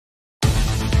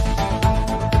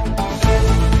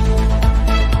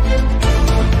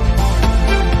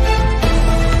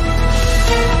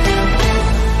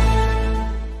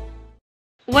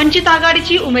वंचित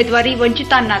आघाडीची उमेदवारी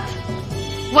वंचितांनाच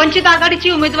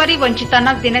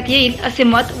देण्यात येईल असे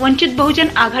मत वंचित बहुजन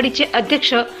आघाडीचे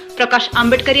अध्यक्ष प्रकाश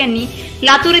आंबेडकर यांनी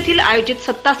लातूर येथील आयोजित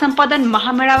सत्ता संपादन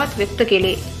महामेळाव्यात व्यक्त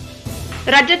केले।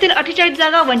 राज्यातील 48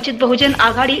 जागा वंचित बहुजन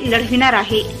आघाडी लढविणार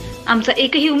आहे। आमचा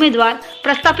एकही उमेदवार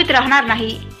प्रस्थापित राहणार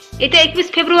नाही। येत्या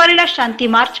 21 फेब्रुवारीला शांती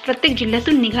मार्च प्रत्येक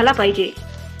जिल्ह्यातून निघाला पाहिजे।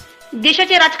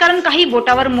 देशाचे राजकारण काही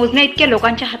बोटावर मोजण्या इतक्या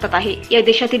लोकांच्या हातात आहे। या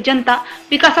देशातील जनता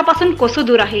विकासापासून कोसो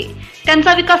दूर आहे।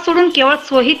 त्यांचा विकास सोडून केवळ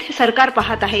स्वहित हे सरकार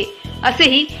पाहत आहे,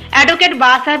 असेही ॲडव्होकेट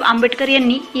बाळासाहेब आंबेडकर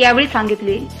यांनी यावेळी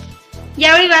सांगितले।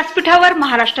 यावेळी व्यासपीठावर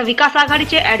महाराष्ट्र विकास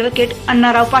आघाडीचे ॲडव्होकेट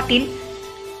अण्णाराव पाटील,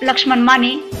 लक्ष्मण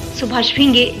माने, सुभाष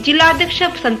भिंगे, जिल्हाध्यक्ष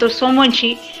संतोष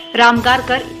सोमवंशी, राम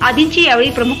गारकर आदींची यावेळी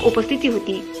प्रमुख उपस्थिती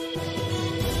होती।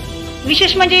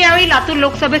 विशेष म्हणजे यावेळी लातूर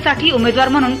लोकसभेसाठी उमेदवार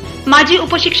म्हणून माजी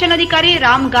उपशिक्षणाधिकारी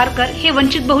राम गारकर हे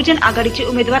वंचित बहुजन आघाडीचे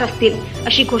उमेदवार असतील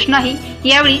अशी घोषणाही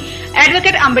यावेळी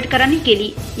ॲडव्होकेट आंबेडकरांनी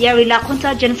केली। यावेळी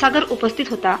लाखोंचा जनसागर उपस्थित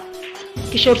होता।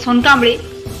 किशोर सोनकांबळे,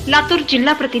 लातूर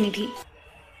जिल्हा प्रतिनिधी।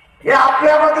 हे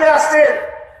आपल्यामधले असतील,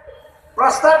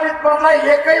 प्रस्थापित मधला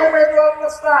एकही उमेदवार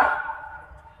नसणार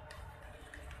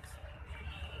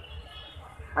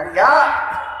आणि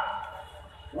या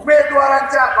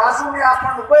उमेदवारांच्या बाजूने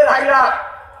आपण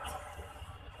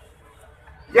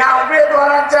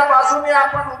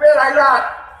उभे राहिलात,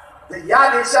 तर या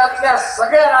देशातल्या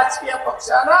सगळ्या राजकीय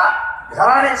पक्षांना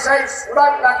घराणेशाही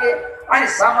सोडावी लागेल आणि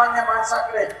सामान्य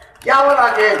माणसाकडे यावं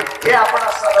लागेल, हे आपण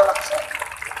असं लक्षात